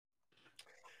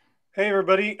Hey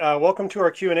everybody, welcome to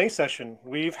our Q&A session.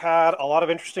 We've had a lot of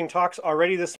interesting talks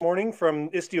already this morning from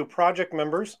Istio Project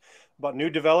members about new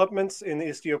developments in the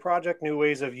Istio Project, new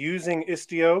ways of using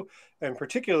Istio, and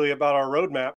particularly about our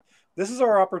roadmap. This is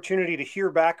our opportunity to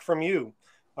hear back from you,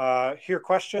 hear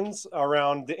questions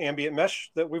around the ambient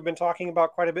mesh that we've been talking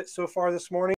about quite a bit so far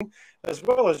this morning, as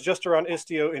well as just around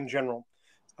Istio in general.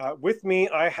 With me,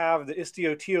 I have the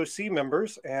Istio TOC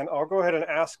members, and I'll go ahead and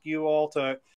ask you all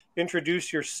to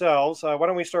introduce yourselves. Why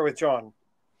don't we start with John?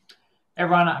 Hey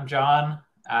everyone, I'm John.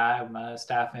 I'm a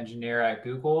staff engineer at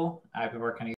Google. I've been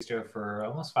working on Istio for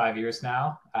almost 5 years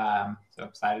now. So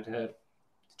excited to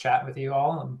chat with you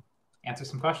all and answer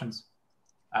some questions.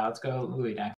 Let's go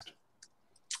Louis next.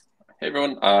 Hey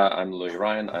everyone, I'm Louis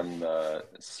Ryan. I'm the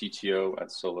CTO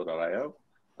at Solo.io.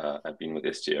 I've been with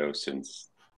Istio since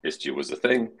Istio was a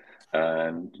thing,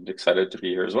 and excited to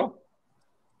be here as well.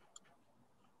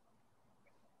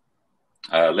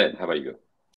 Lynn, how about you?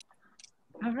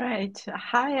 All right.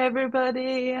 Hi,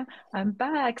 everybody. I'm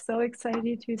back. So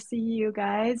excited to see you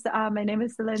guys. My name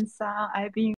is Lynn Sang.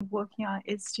 I've been working on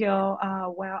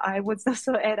Istio while I was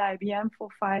also at IBM for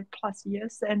 5+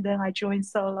 years. And then I joined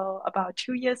Solo about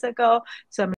 2 years ago.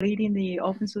 So I'm leading the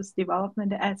open source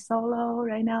development at Solo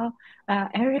right now.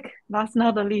 Eric, last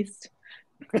not the least.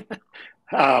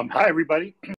 Hi,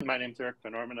 everybody. My name's Eric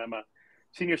VanNorman. I'm a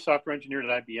senior software engineer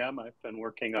at IBM. I've been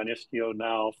working on Istio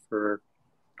now for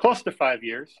close to 5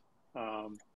 years.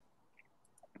 Probably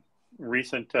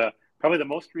the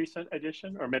most recent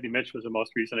addition, or maybe Mitch was the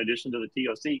most recent addition to the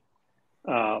TOC.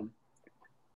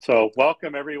 So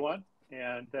welcome, everyone.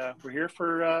 And we're here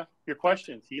for your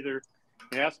questions. Either you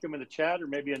can ask them in the chat or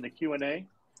maybe in the Q&A.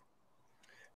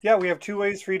 Yeah, we have two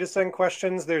ways for you to send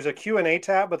questions. There's a Q&A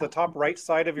tab at the top right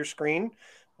side of your screen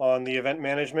on the event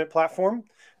management platform.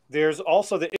 There's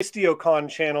also the IstioCon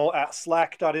channel at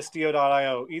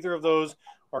slack.istio.io. Either of those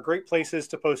are great places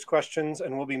to post questions,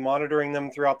 and we'll be monitoring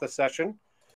them throughout the session.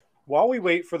 While we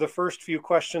wait for the first few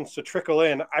questions to trickle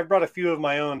in, I've brought a few of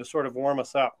my own to sort of warm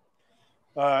us up.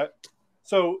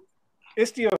 So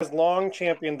Istio has long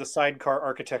championed the sidecar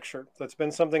architecture. That's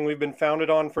been something we've been founded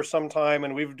on for some time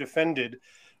and we've defended.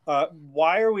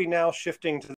 Why are we now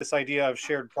shifting to this idea of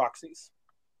shared proxies?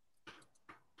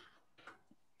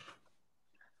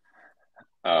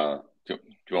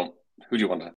 Who do you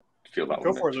want to feel that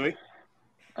one? Go for it, Louis.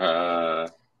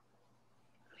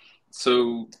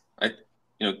 So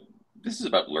this is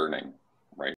about learning,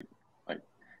 right? Like,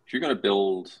 if you're going to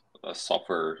build a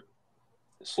software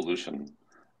solution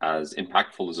as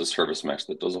impactful as a service mesh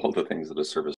that does all the things that a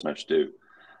service mesh do,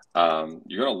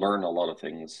 you're going to learn a lot of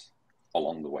things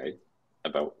along the way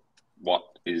about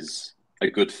what is a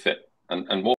good fit,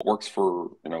 and what works for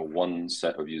one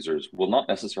set of users will not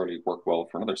necessarily work well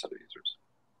for another set of users.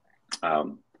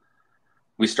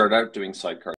 We started out doing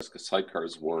sidecars because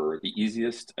sidecars were the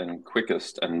easiest and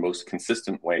quickest and most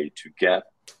consistent way to get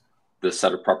the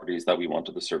set of properties that we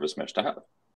wanted the service mesh to have,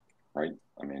 right?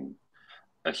 I mean,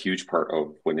 a huge part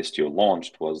of when Istio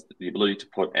launched was the ability to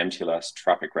put MTLS,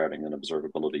 traffic routing, and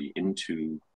observability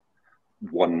into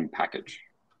one package.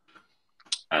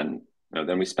 And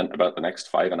then we spent about the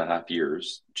next 5.5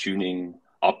 years tuning,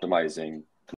 optimizing, and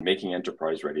making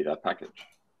enterprise ready that package.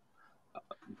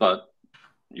 But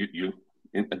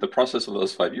in the process of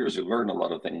those 5 years, you learn a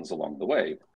lot of things along the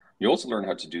way. You also learn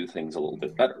how to do things a little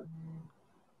bit better.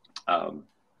 And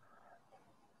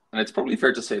it's probably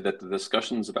fair to say that the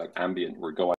discussions about Ambient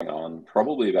were going on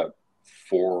probably about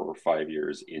 4 or 5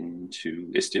 years into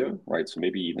Istio, right? So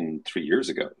maybe even 3 years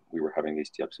ago, we were having these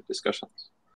types of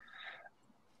discussions.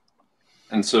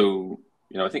 And so,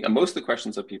 I think most of the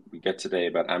questions that we get today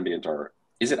about Ambient are,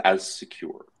 is it as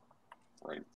secure,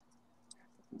 right?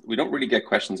 We don't really get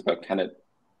questions about, can it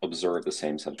observe the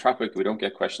same set of traffic? We don't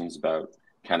get questions about,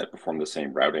 can it perform the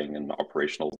same routing and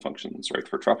operational functions, right?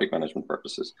 For traffic management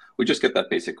purposes, we just get that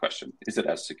basic question, is it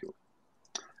as secure?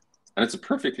 And it's a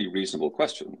perfectly reasonable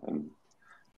question. And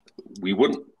we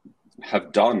wouldn't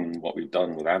have done what we've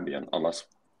done with Ambient unless,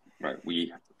 right,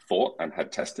 we thought and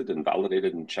had tested and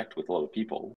validated and checked with a lot of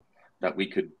people that we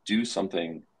could do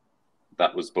something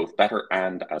that was both better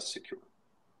and as secure,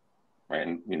 right?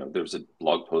 And, there was a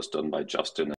blog post done by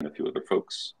Justin and a few other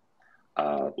folks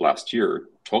last year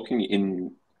talking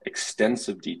in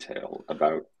extensive detail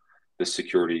about the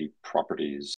security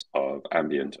properties of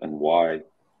Ambient and why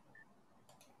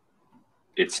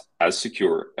it's as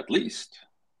secure, at least,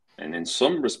 and in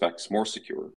some respects more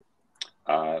secure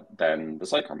than the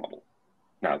sidecar model.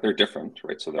 Now, they're different,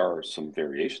 right? So there are some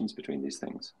variations between these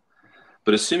things.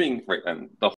 But assuming, right, and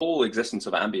the whole existence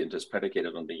of Ambient is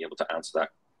predicated on being able to answer that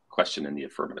question in the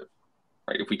affirmative,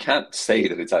 right? If we can't say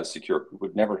that it's as secure, we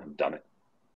would never have done it,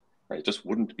 right? It just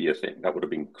wouldn't be a thing. That would have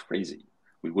been crazy.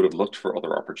 We would have looked for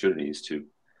other opportunities to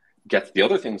get the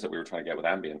other things that we were trying to get with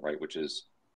Ambient, right? Which is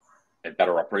a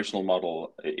better operational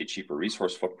model, a cheaper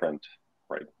resource footprint,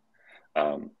 right?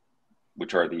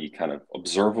 Which are the kind of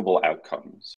observable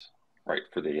outcomes, right,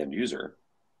 for the end user.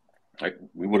 Right?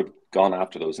 We would have gone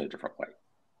after those in a different way.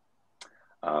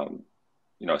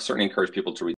 You know, I certainly encourage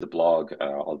people to read the blog.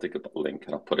 I'll dig up a link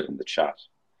and I'll put it in the chat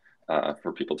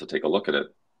for people to take a look at it.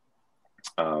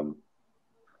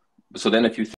 So then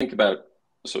if you think about,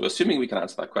 so assuming we can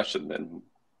answer that question, then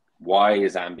why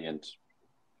is Ambient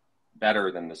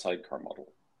better than the sidecar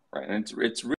model, right? And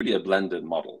it's really a blended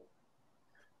model,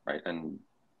 right? And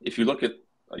if you look at,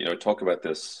 you know, talk about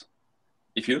this,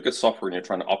 if you look at software and you're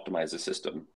trying to optimize a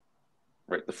system,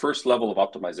 right? The first level of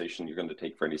optimization you're going to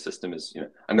take for any system is, you know,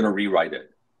 I'm going to rewrite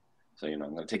it. So, you know,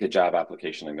 I'm going to take a Java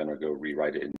application, I'm going to go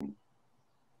rewrite it in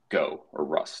Go or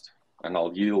Rust, and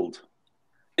I'll yield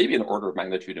maybe an order of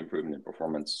magnitude improvement in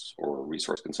performance or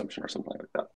resource consumption or something like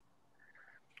that.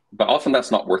 But often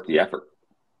that's not worth the effort,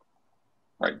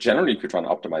 right? Generally, if you're trying to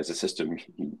optimize a system,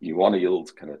 you want to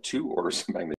yield kind of 2 orders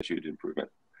of magnitude improvement.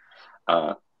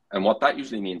 And what that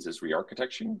usually means is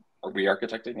re-architecting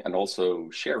and also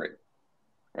sharing,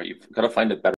 right? You've got to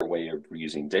find a better way of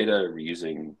reusing data,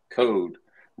 reusing code,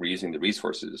 reusing the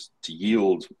resources to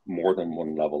yield more than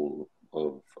one level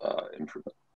of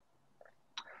improvement.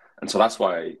 And so that's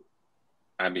why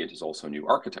Ambient is also new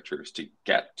architectures to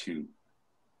get to, you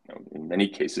know, in many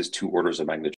cases, 2 orders of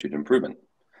magnitude improvement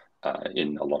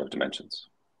in a lot of dimensions.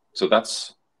 So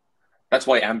that's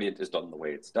why Ambient is done the way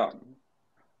it's done.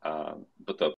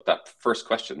 But that first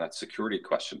question, that security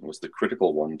question, was the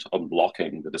critical one to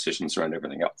unblocking the decisions around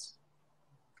everything else.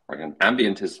 Right? And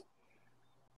Ambient is,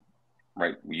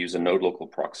 right, we use a node local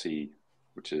proxy,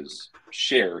 which is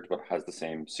shared, but has the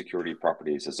same security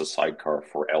properties as a sidecar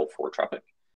for L4 traffic.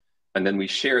 And then we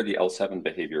share the L7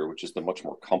 behavior, which is the much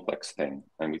more complex thing.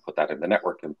 And we put that in the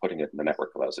network, and putting it in the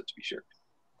network allows it to be shared.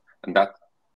 And that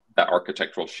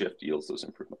architectural shift yields those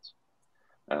improvements.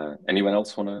 Anyone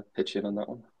else want to pitch in on that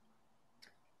one?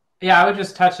 Yeah, I would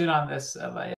just touch in on this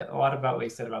a lot about what you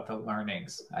said about the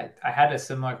learnings. I had a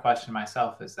similar question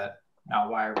myself, is that now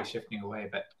why are we shifting away?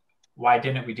 But why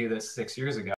didn't we do this 6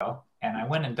 years ago? And I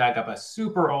went and dug up a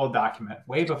super old document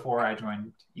way before I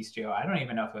joined Istio. I don't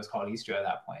even know if it was called Istio at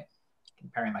that point,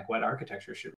 comparing like what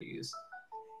architecture should we use.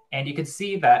 And you could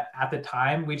see that at the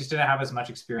time, we just didn't have as much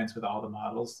experience with all the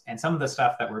models. And some of the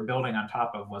stuff that we're building on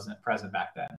top of wasn't present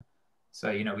back then.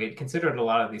 So, you know, we had considered a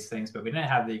lot of these things, but we didn't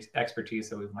have the expertise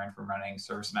that we've learned from running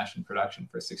service mesh in production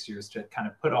for 6 years to kind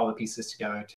of put all the pieces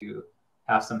together to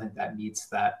have something that meets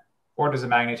that orders of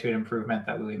magnitude improvement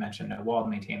that Louis mentioned, while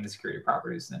maintaining the security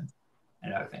properties and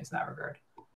other things in that regard.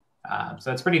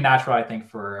 So it's pretty natural, I think,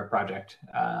 for a project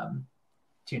to,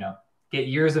 you know, get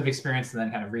years of experience and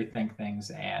then kind of rethink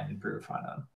things and improve on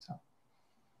them. So.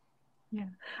 Yeah,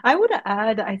 I would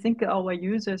add, I think our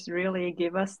users really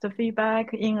give us the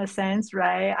feedback in a sense,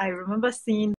 right? I remember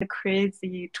seeing the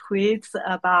crazy tweets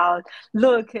about,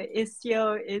 look,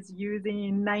 Istio is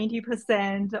using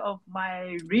 90% of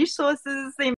my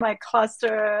resources in my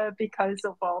cluster because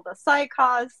of all the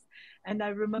sidecars. And I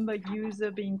remember user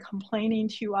being complaining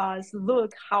to us,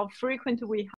 look how frequent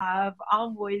we have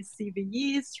Envoy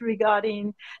CVEs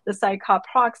regarding the sidecar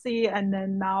proxy. And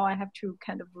then now I have to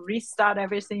kind of restart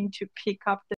everything to pick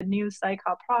up the new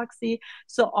sidecar proxy.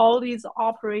 So all these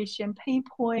operation pain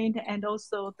point and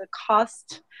also the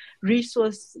cost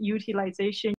resource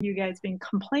utilization you guys been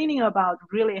complaining about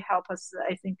really help us,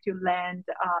 I think, to land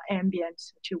Ambient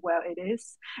to where it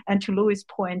is. And to Louis'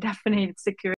 point, definitely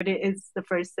security is the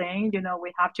first thing. You know,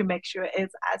 we have to make sure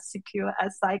it's as secure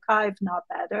as sidecar, if not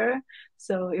better.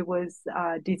 So it was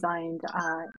designed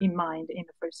in mind in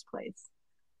the first place.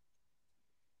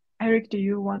 Eric, do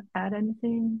you want to add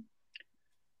anything?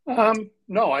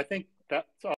 No, I think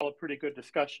that's all a pretty good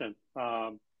discussion.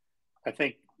 I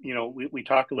think, you know, we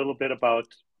talked a little bit about,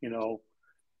 you know,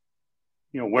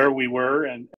 where we were,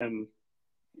 and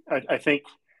I think,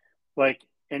 like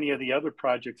any of the other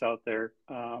projects out there,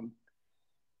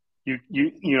 you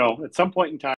know, at some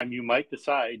point in time, you might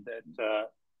decide that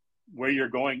where you're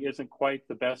going isn't quite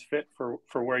the best fit for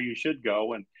where you should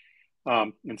go,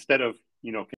 and instead of,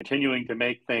 you know, continuing to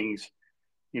make things,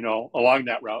 you know, along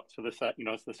that route, so this, you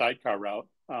know, it's the sidecar route,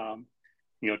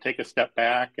 you know, take a step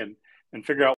back and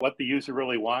figure out what the user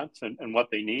really wants and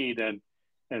what they need,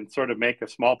 and sort of make a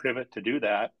small pivot to do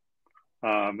that.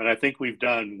 And I think we've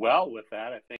done well with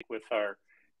that. I think with our,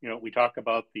 you know, we talk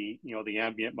about the, you know, the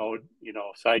ambient mode, you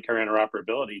know, sidecar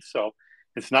interoperability. So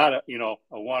it's not a, you know,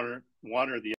 a one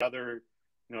or the other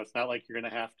it's not like you're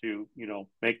going to have to,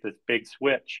 make this big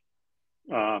switch.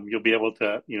 You'll be able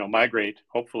to, migrate,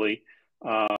 hopefully,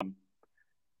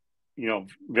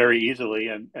 very easily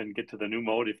and get to the new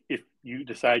mode if you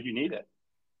decide you need it.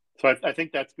 So I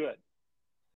think that's good.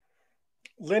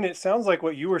 Lynn, it sounds like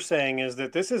what you were saying is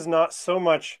that this is not so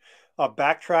much a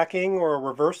backtracking or a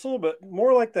reversal, but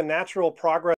more like the natural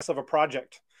progress of a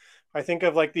project. I think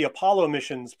of like the Apollo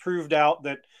missions proved out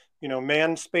that,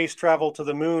 manned space travel to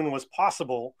the moon was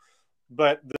possible,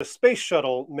 but the space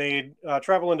shuttle made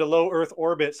travel into low Earth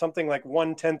orbit something like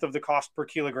 1/10 of the cost per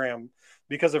kilogram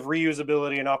because of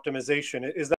reusability and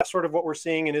optimization. Is that sort of what we're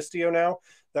seeing in Istio now,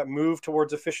 that move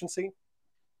towards efficiency?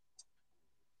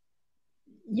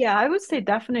 Yeah, I would say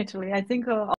definitely. I think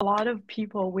a lot of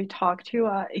people we talk to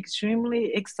are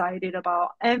extremely excited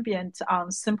about ambient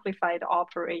simplified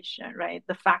operation, right?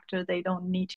 The fact that they don't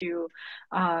need to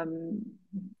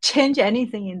change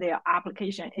anything in their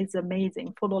application is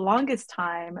amazing. For the longest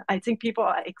time, I think people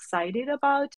are excited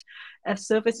about a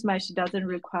service mesh doesn't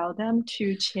require them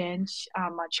to change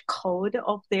much code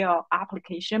of their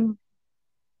application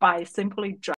by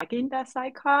simply dragging that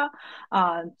sidecar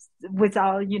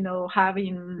without,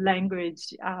 having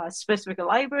language specific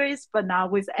libraries. But now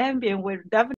with Ambient, we're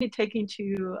definitely taking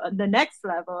to the next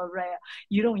level, right?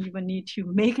 You don't even need to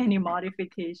make any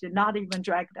modification, not even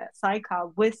drag that sidecar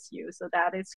with you. So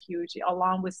that is huge,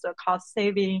 along with the cost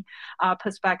saving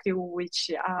perspective,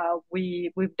 which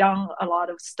we've done a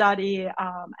lot of study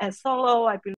at Solo.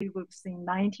 I believe we've seen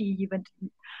 90, even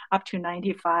up to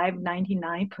 95,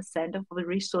 99% of the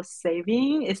resource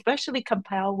saving, especially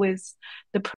compared with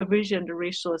the provisioned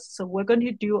resource. So we're going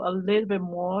to do a little bit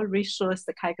more resource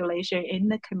calculation in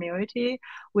the community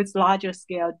with larger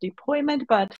scale deployment.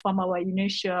 But from our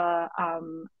initial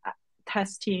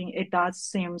testing, it does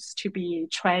seems to be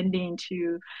trending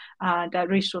to that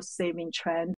resource saving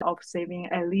trend of saving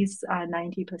at least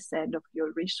 90% of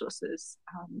your resources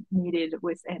needed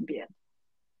with Ambient.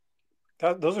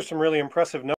 Those are some really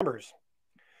impressive numbers.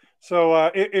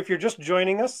 So if you're just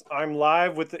joining us, I'm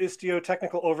live with the Istio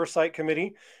Technical Oversight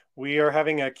Committee. We are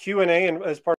having a Q&A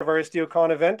as part of our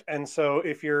IstioCon event. And so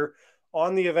if you're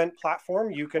on the event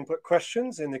platform, you can put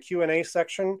questions in the Q&A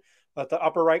section at the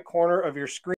upper right corner of your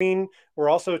screen. We're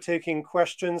also taking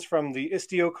questions from the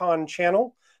IstioCon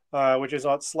channel, which is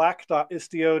on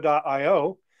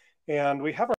slack.istio.io. And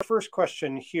we have our first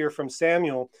question here from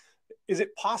Samuel. Is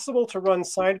it possible to run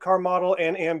sidecar model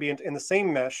and ambient in the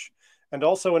same mesh and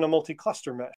also in a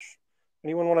multi-cluster mesh?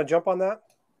 Anyone want to jump on that?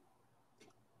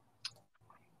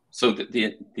 So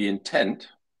the intent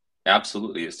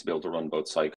absolutely is to be able to run both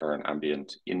sidecar and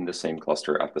ambient in the same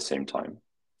cluster at the same time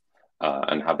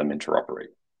and have them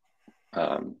interoperate.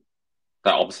 That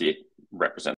obviously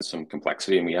represents some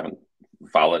complexity, and we haven't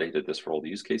validated this for all the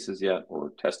use cases yet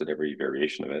or tested every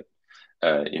variation of it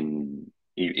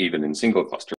even in single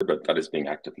cluster, but that is being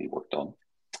actively worked on.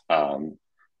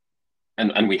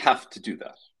 And we have to do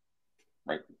that,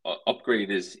 right?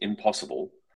 Upgrade is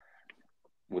impossible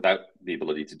without the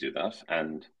ability to do that.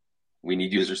 And we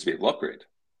need users to be able to upgrade,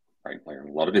 right? There are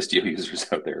a lot of Istio users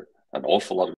out there, an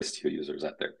awful lot of Istio users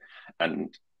out there.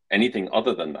 And anything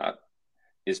other than that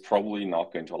is probably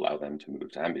not going to allow them to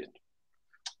move to ambient.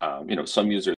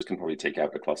 Some users can probably take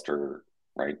out a cluster,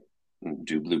 right? And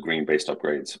do blue-green based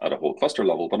upgrades at a whole cluster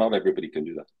level, but not everybody can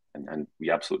do that. And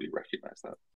we absolutely recognize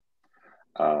that.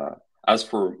 As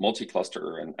for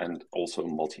multi-cluster and also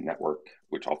multi-network,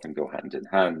 which often go hand in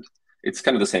hand, it's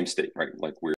kind of the same state, right?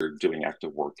 Like we're doing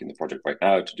active work in the project right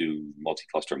now to do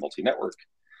multi-cluster, multi-network.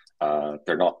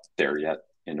 They're not there yet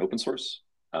in open source.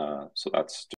 So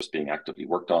that's just being actively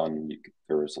worked on.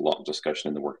 There was a lot of discussion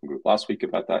in the working group last week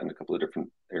about that in a couple of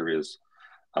different areas.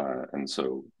 And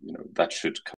so, that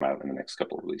should come out in the next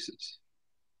couple of releases.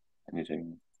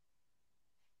 Anything?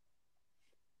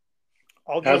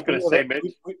 I was going to say,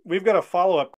 we've got a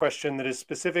follow-up question that is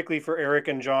specifically for Eric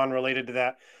and John related to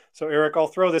that. So Eric, I'll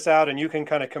throw this out and you can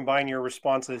kind of combine your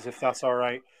responses if that's all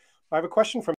right. I have a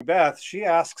question from Beth. She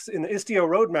asks, in the Istio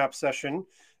roadmap session,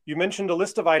 you mentioned a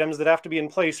list of items that have to be in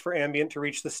place for Ambient to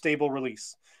reach the stable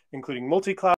release, including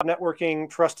multi-cloud networking,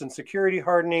 trust and security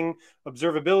hardening,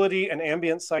 observability, and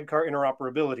Ambient sidecar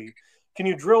interoperability. Can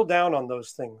you drill down on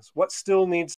those things? What still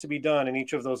needs to be done in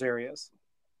each of those areas?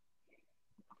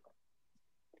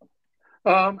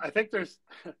 I think there's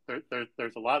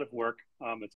a lot of work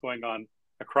that's going on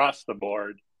across the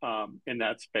board in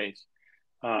that space.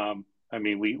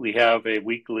 We have a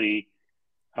weekly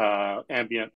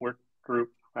ambient work group.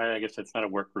 I guess it's not a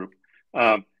work group,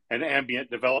 an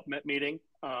ambient development meeting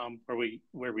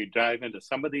where we dive into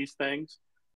some of these things.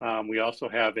 We also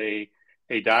have a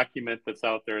a document that's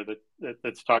out there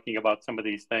that's talking about some of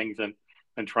these things and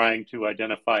trying to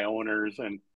identify owners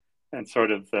and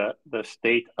sort of the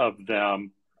state of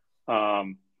them.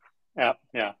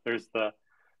 Yeah, there's the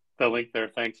link there.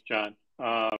 Thanks, John.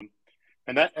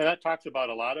 And that talks about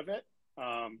a lot of it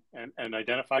and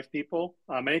identifies people.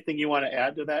 Anything you want to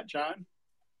add to that, John?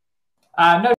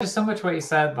 No, just so much what you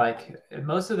said. Like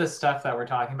most of the stuff that we're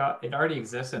talking about, it already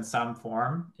exists in some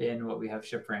form in what we have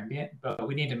shipped for Ambient, but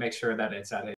we need to make sure that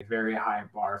it's at a very high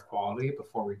bar of quality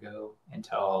before we go and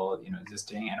tell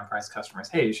existing enterprise customers,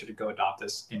 hey, you should go adopt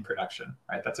this in production,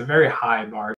 right? That's a very high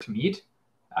bar to meet.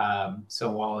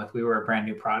 So while if we were a brand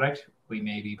new product, we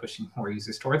may be pushing more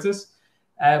users towards this.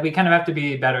 We kind of have to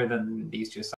be better than the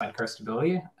Istio sidecar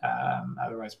stability.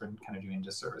 Otherwise, we're kind of doing a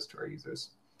disservice to our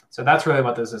users. So that's really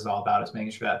what this is all about, is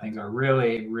making sure that things are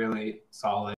really, really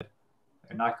solid.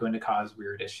 They're not going to cause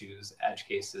weird issues, edge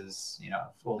cases,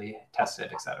 fully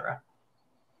tested, etc.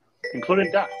 Including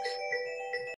docs.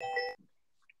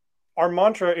 Our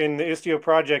mantra in the Istio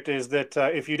project is that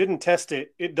if you didn't test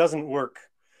it, it doesn't work.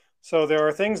 So there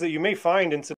are things that you may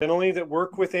find incidentally that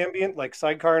work with Ambient, like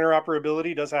sidecar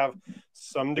interoperability does have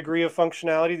some degree of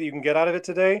functionality that you can get out of it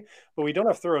today, but we don't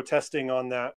have thorough testing on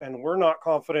that. And we're not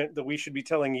confident that we should be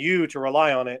telling you to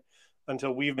rely on it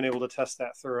until we've been able to test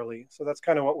that thoroughly. So that's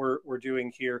kind of what we're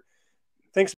doing here.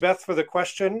 Thanks, Beth, for the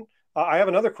question. I have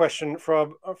another question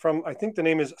from I think the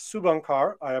name is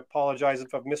Subankar. I apologize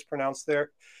if I've mispronounced there.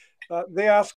 They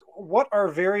ask, what are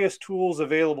various tools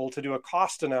available to do a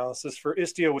cost analysis for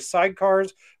Istio with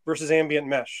sidecars versus ambient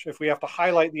mesh, if we have to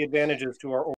highlight the advantages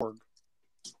to our org?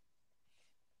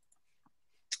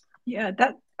 Yeah,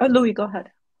 Louis, go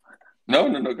ahead. No,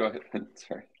 go ahead.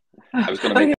 Sorry. I was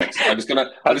going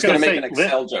to make an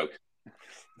Excel joke.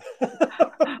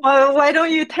 Well, why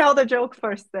don't you tell the joke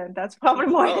first then? That's probably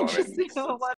more interesting than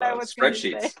what I was going to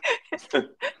say.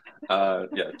 Spreadsheets.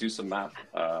 Yeah, do some math.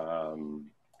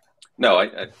 No,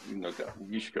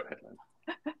 you should go ahead, man.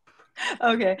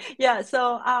 Okay, yeah,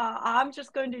 so I'm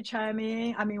just going to chime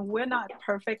in. I mean, we're not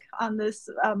perfect on this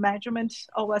measurement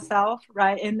ourselves,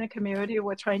 right? In the community,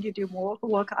 we're trying to do more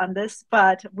work on this,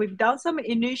 but we've done some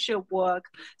initial work.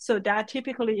 So that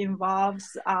typically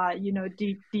involves,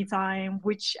 design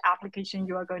which application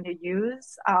you are going to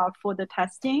use for the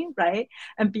testing, right?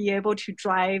 And be able to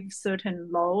drive certain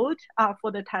load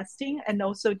for the testing, and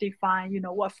also define,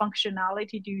 what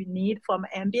functionality do you need from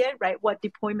Ambient, right? What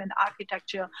deployment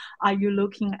architecture are you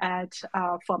looking at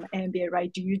from Ambient,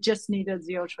 right? Do you just need a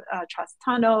zero trust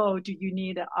tunnel, or do you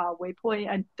need a waypoint?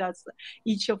 And does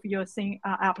each of your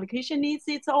application needs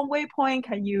its own waypoint?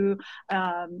 Can you,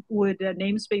 would a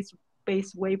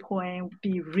namespace-based waypoint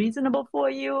be reasonable for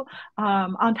you?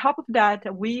 On top of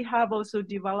that, we have also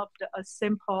developed a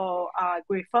simple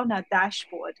Grafana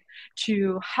dashboard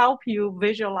to help you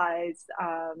visualize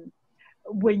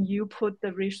when you put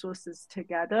the resources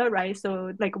together, right?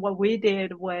 So like what we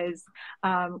did was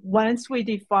once we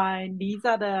define these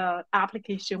are the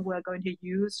application we're going to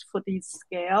use for this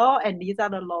scale, and these are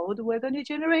the load we're going to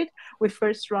generate, we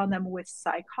first run them with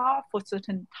sidecar for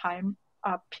certain time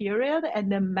period,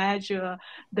 and then measure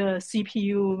the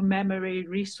CPU memory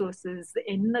resources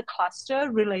in the cluster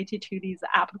related to these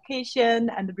application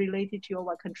and related to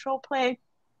our control plane.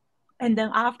 And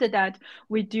then after that,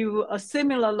 we do a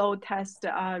similar load test,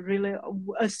 really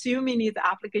assuming these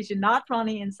application not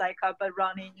running in sidecar, but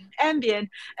running in Ambient.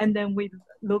 And then we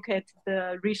look at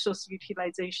the resource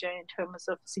utilization in terms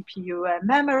of CPU and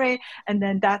memory. And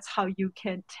then that's how you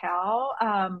can tell,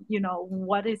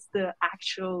 what is the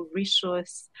actual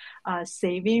resource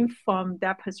saving from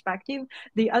that perspective.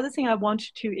 The other thing I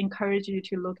want to encourage you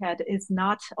to look at is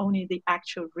not only the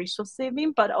actual resource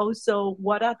saving, but also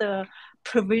what are the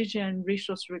provision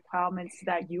resource requirements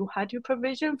that you had to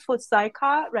provision for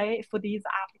sidecar, right, for these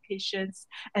applications,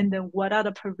 and then what are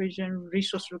the provision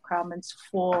resource requirements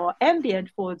for Ambient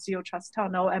for zero trust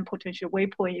tunnel and potential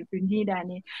waypoint if you need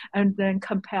any, and then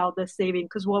compare the saving.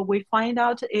 Because what we find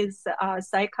out is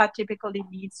sidecar typically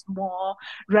needs more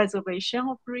reservation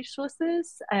of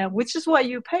resources, which is what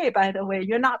you pay, by the way.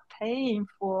 You're not paying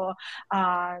for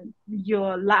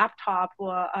your laptop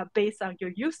or based on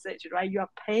your usage, right? You're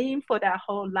paying for that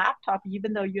whole laptop,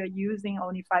 even though you're using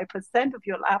only 5% of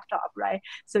your laptop, right?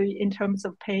 So in terms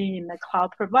of paying the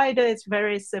cloud provider, it's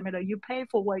very similar. You pay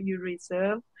for what you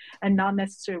reserve and not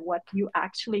necessarily what you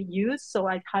actually use. So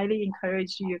I highly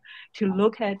encourage you to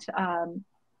look at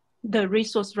the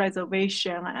resource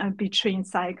reservation between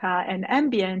sidecar and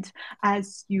ambient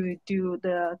as you do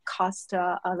the cost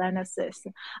analysis.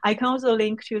 I can also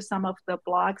link to some of the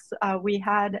blogs we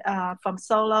had from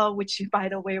Solo, which by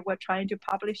the way, we're trying to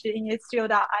publish it in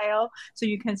Istio.io, so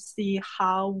you can see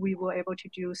how we were able to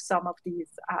do some of these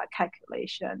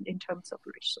calculations in terms of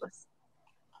resource.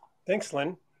 Thanks,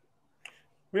 Lynn.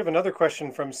 We have another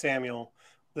question from Samuel.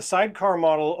 The sidecar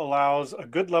model allows a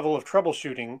good level of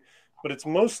troubleshooting, but it's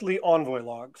mostly Envoy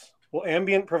logs. Will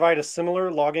Ambient provide a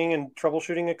similar logging and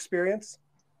troubleshooting experience?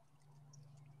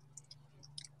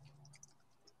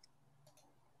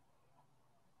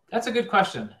 That's a good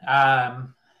question.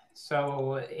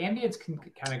 So Ambient's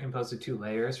kind of composed of two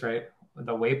layers, right?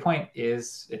 The waypoint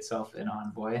is itself an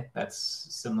Envoy. That's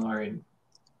similar in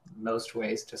most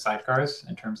ways to sidecars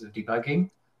in terms of debugging.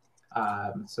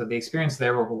 So the experience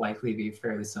there will likely be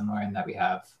fairly similar in that we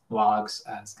have logs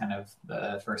as kind of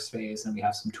the first phase, and we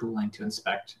have some tooling to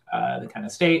inspect the kind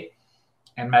of state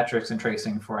and metrics and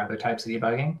tracing for other types of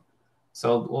debugging.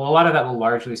 So a lot of that will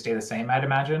largely stay the same, I'd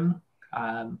imagine.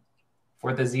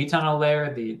 For the Z-tunnel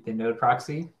layer, the node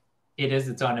proxy, it is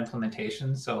its own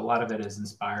implementation. So a lot of it is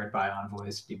inspired by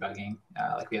Envoy's debugging.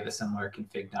 Like we have a similar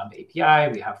config dump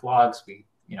API, we have logs,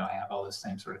 I have all those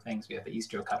same sort of things. We have the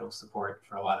Istio cuddle support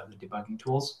for a lot of the debugging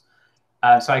tools.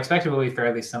 So I expect it will be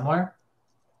fairly similar.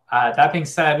 That being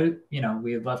said,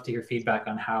 we'd love to hear feedback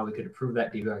on how we could improve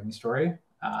that debugging story.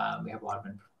 We have a lot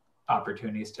of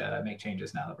opportunities to make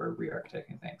changes now that we're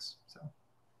re-architecting things. So.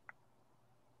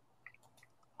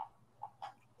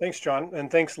 Thanks, John.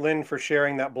 And thanks, Lynn, for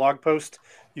sharing that blog post.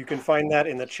 You can find that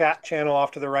in the chat channel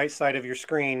off to the right side of your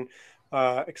screen,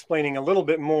 explaining a little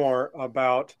bit more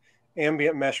about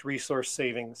ambient mesh resource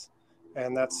savings.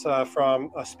 And that's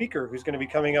from a speaker who's going to be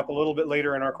coming up a little bit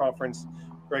later in our conference,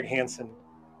 Greg Hansen.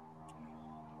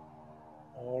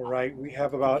 All right, we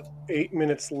have about 8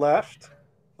 minutes left.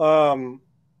 So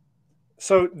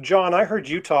John, I heard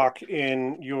you talk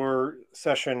in your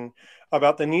session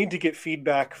about the need to get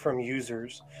feedback from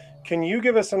users. Can you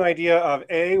give us an idea of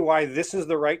A, why this is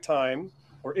the right time,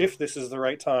 or if this is the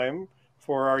right time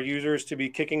for our users to be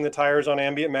kicking the tires on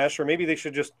ambient mesh, or maybe they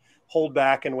should just hold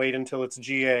back and wait until it's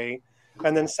GA?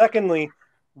 And then secondly,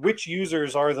 which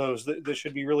users are those that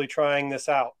should be really trying this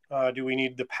out? Do we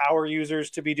need the power users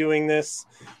to be doing this?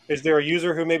 Is there a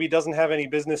user who maybe doesn't have any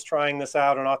business trying this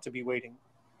out and ought to be waiting?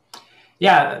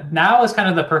 Yeah, now is kind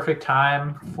of the perfect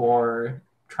time for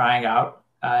trying out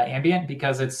Ambient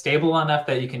because it's stable enough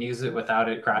that you can use it without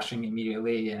it crashing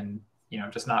immediately and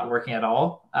just not working at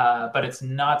all. But it's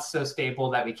not so stable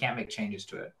that we can't make changes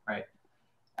to it, right?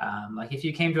 Like if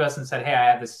you came to us and said, hey,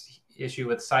 I have this issue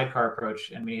with sidecar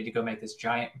approach and we need to go make this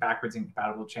giant backwards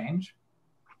incompatible change,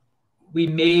 we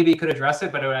maybe could address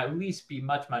it, but it would at least be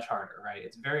much, much harder, right?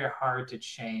 It's very hard to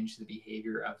change the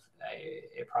behavior of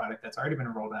a product that's already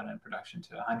been rolled out in production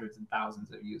to hundreds and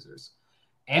thousands of users.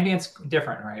 Ambient's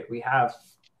different, right?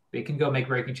 We can go make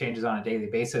breaking changes on a daily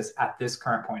basis at this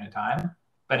current point in time,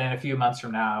 but in a few months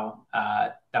from now,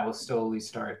 that will slowly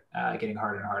start getting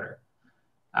harder and harder.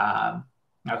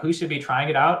 Now, who should be trying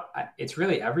it out? It's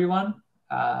really everyone.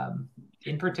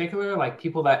 In particular, like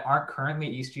people that aren't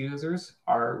currently Istio users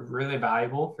are really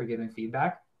valuable for giving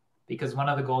feedback because one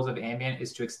of the goals of Ambient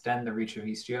is to extend the reach of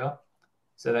Istio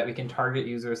so that we can target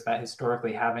users that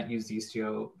historically haven't used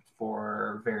Istio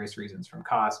for various reasons, from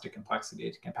cost to complexity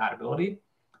to compatibility.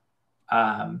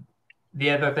 The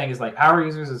other thing is like power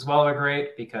users as well are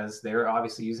great because they're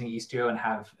obviously using Istio and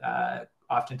have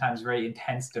oftentimes very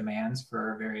intense demands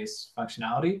for various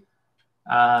functionality.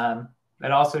 But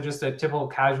also just a typical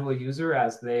casual user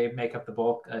as they make up the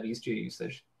bulk of Istio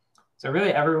usage. So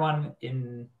really everyone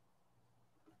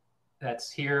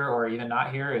that's here or even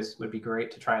not here would be great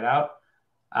to try it out.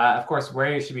 Of course,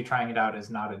 where you should be trying it out is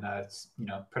not in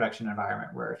a production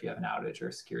environment where if you have an outage or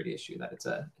a security issue, that it's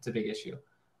a big issue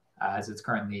as it's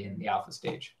currently in the alpha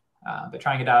stage. But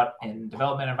trying it out in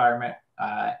development environment,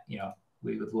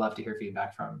 we would love to hear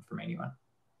feedback from anyone.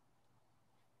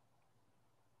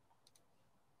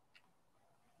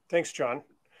 Thanks, John.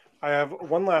 I have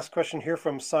one last question here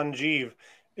from Sanjeev.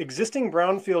 Existing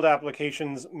brownfield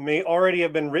applications may already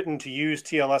have been written to use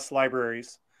TLS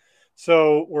libraries.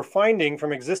 So we're finding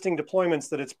from existing deployments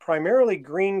that it's primarily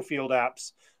greenfield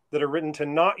apps that are written to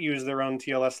not use their own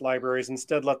TLS libraries,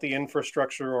 instead let the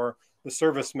infrastructure or the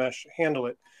service mesh handle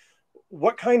it.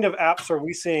 What kind of apps are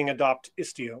we seeing adopt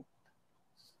Istio?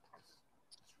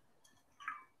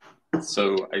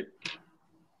 So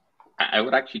I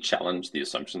would actually challenge the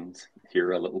assumptions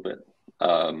here a little bit.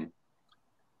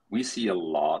 We see a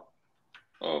lot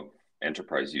of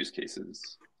enterprise use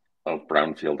cases of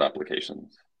brownfield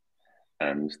applications.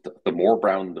 And the more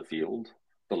brown the field,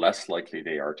 the less likely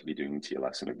they are to be doing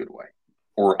TLS in a good way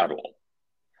or at all.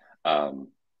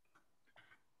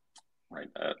 Right,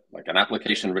 like an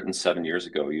application written 7 years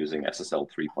ago using SSL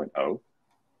 3.0,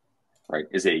 right,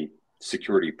 is a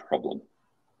security problem.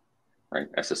 Right,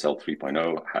 SSL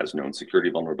 3.0 has known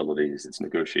security vulnerabilities. Its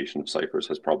negotiation of ciphers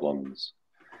has problems.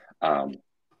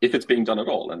 If it's being done at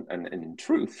all, and in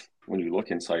truth, when you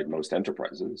look inside most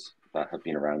enterprises that have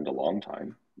been around a long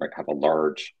time, right, have a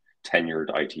large tenured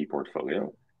IT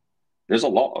portfolio, there's a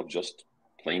lot of just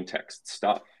plain text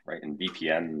stuff, right? And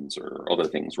VPNs or other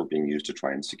things were being used to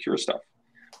try and secure stuff.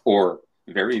 Or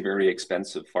very, very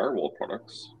expensive firewall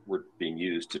products were being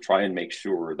used to try and make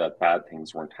sure that bad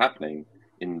things weren't happening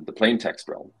in the plain text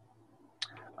realm.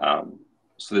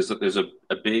 So there's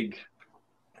a big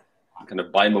kind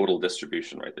of bimodal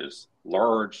distribution, right? There's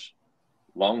large,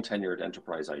 long tenured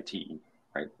enterprise IT,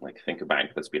 right? Like think a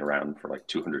bank that's been around for like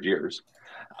 200 years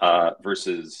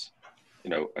versus,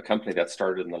 you know, a company that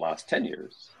started in the last 10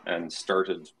 years and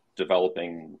started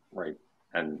developing, right,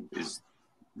 and is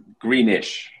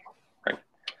greenish, right?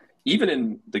 Even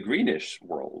in the greenish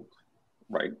world,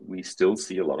 right, we still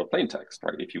see a lot of plain text,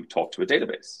 right? If you talk to a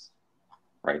database,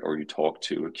 right, or you talk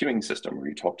to a queuing system, or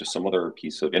you talk to some other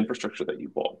piece of infrastructure that you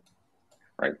bought,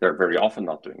 right, they're very often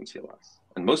not doing TLS.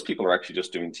 And most people are actually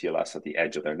just doing TLS at the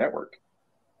edge of their network.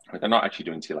 Right? They're not actually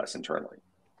doing TLS internally.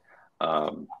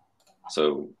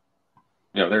 So,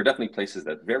 you know, there are definitely places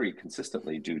that very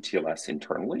consistently do TLS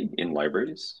internally in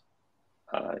libraries.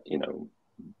 You know,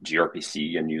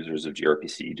 gRPC and users of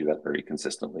gRPC do that very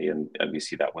consistently, and we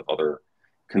see that with other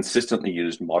consistently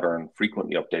used, modern,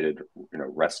 frequently updated, you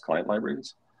know, REST client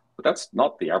libraries. But that's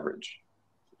not the average.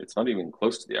 It's not even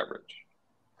close to the average.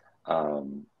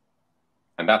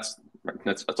 And that's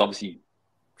obviously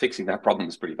fixing that problem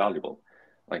is pretty valuable.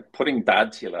 Like putting bad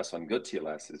TLS on good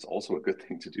TLS is also a good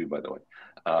thing to do, by the way.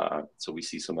 So we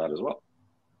see some of that as well.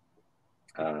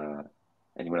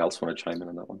 Anyone else want to chime in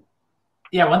on that one?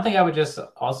 Yeah, one thing I would just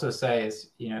also say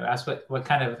is, you know, ask what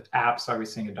kind of apps are we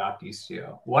seeing adopt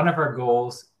Istio? One of our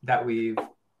goals that we've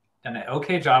done an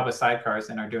okay job with sidecars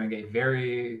and are doing a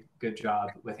very good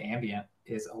job with Ambient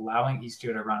is allowing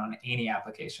Istio to run on any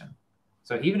application.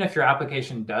 So even if your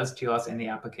application does TLS in the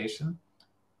application,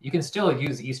 you can still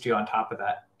use Istio on top of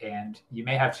that. And you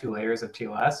may have 2 layers of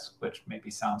TLS, which maybe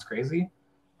sounds crazy.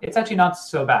 It's actually not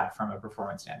so bad from a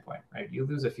performance standpoint, right? You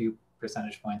lose a few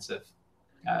percentage points of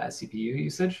CPU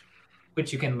usage,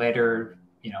 which you can later,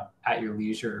 you know, at your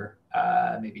leisure,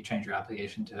 maybe change your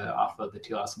application to offload the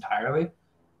TLS entirely.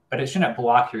 But it shouldn't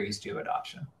block your Istio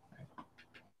adoption. Right?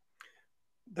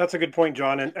 That's a good point,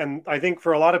 John. And I think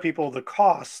for a lot of people, the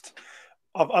cost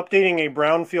of updating a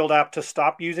brownfield app to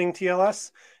stop using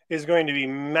TLS is going to be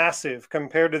massive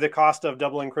compared to the cost of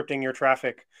double encrypting your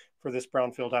traffic for this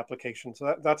brownfield application.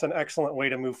 So that's an excellent way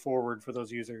to move forward for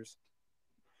those users.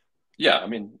 Yeah, I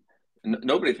mean,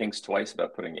 nobody thinks twice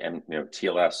about putting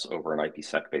TLS over an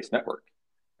IPsec-based network.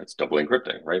 It's double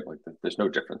encrypting, right? Like there's no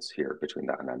difference here between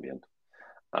that and Ambient.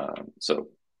 So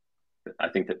I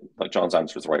think that like John's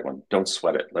answer is the right one. Don't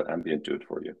sweat it. Let Ambient do it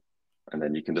for you. And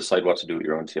then you can decide what to do with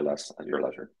your own TLS at your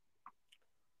leisure.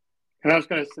 And I was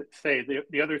going to say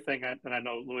the other thing, and I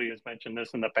know Louis has mentioned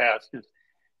this in the past, is,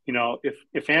 you know,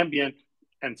 if Ambient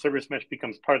and Service Mesh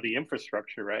becomes part of the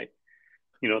infrastructure, right?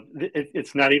 You know,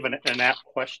 it's not even an app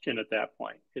question at that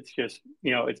point. It's just,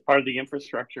 you know, it's part of the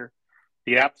infrastructure.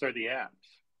 The apps are the apps.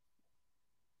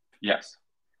 Yes.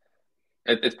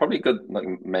 It's probably a good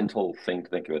like mental thing to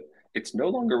think of it. It's no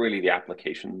longer really the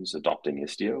applications adopting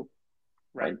Istio,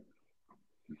 right?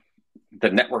 The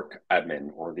network admin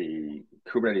or the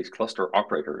Kubernetes cluster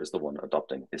operator is the one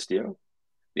adopting Istio.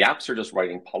 The apps are just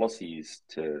writing policies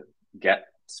to get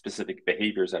specific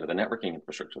behaviors out of the networking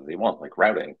infrastructure that they want, like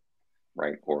routing,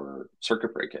 right, or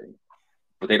circuit breaking.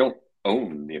 But they don't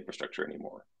own the infrastructure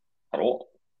anymore at all.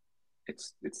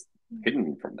 It's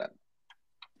hidden from them.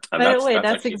 And by the way,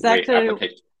 that's exactly.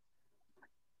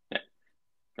 Yeah.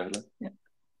 Go ahead, Lynn. Yeah.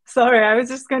 Sorry, I was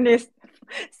just going to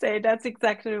say that's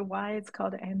exactly why it's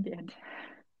called Ambient.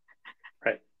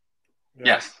 Right. Yeah.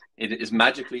 Yes, it is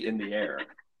magically in the air.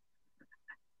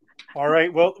 All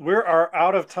right, well, we are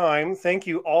out of time. Thank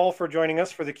you all for joining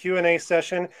us for the Q&A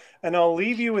session. And I'll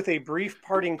leave you with a brief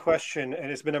parting question.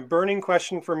 And it's been a burning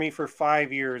question for me for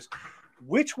 5 years.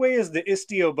 Which way is the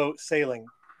Istio boat sailing?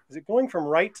 Is it going from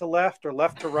right to left or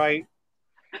left to right?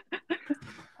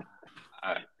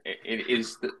 It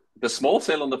is the small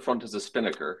sail on the front is a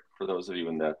spinnaker, for those of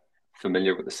you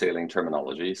familiar with the sailing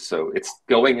terminology. So it's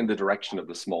going in the direction of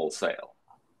the small sail.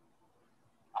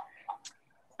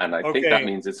 And I think that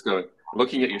means it's going,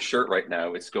 looking at your shirt right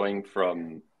now, it's going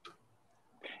from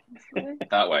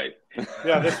That way.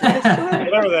 Yeah, this way.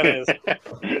 Whatever that is.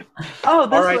 Oh,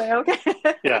 this right. way.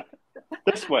 Okay. Yeah,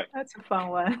 this way. That's a fun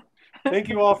one. Thank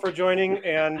you all for joining,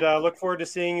 and look forward to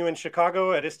seeing you in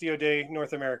Chicago at Istio Day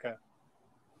North America.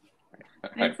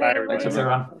 Thanks, Bye, everybody. Thanks,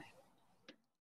 everyone.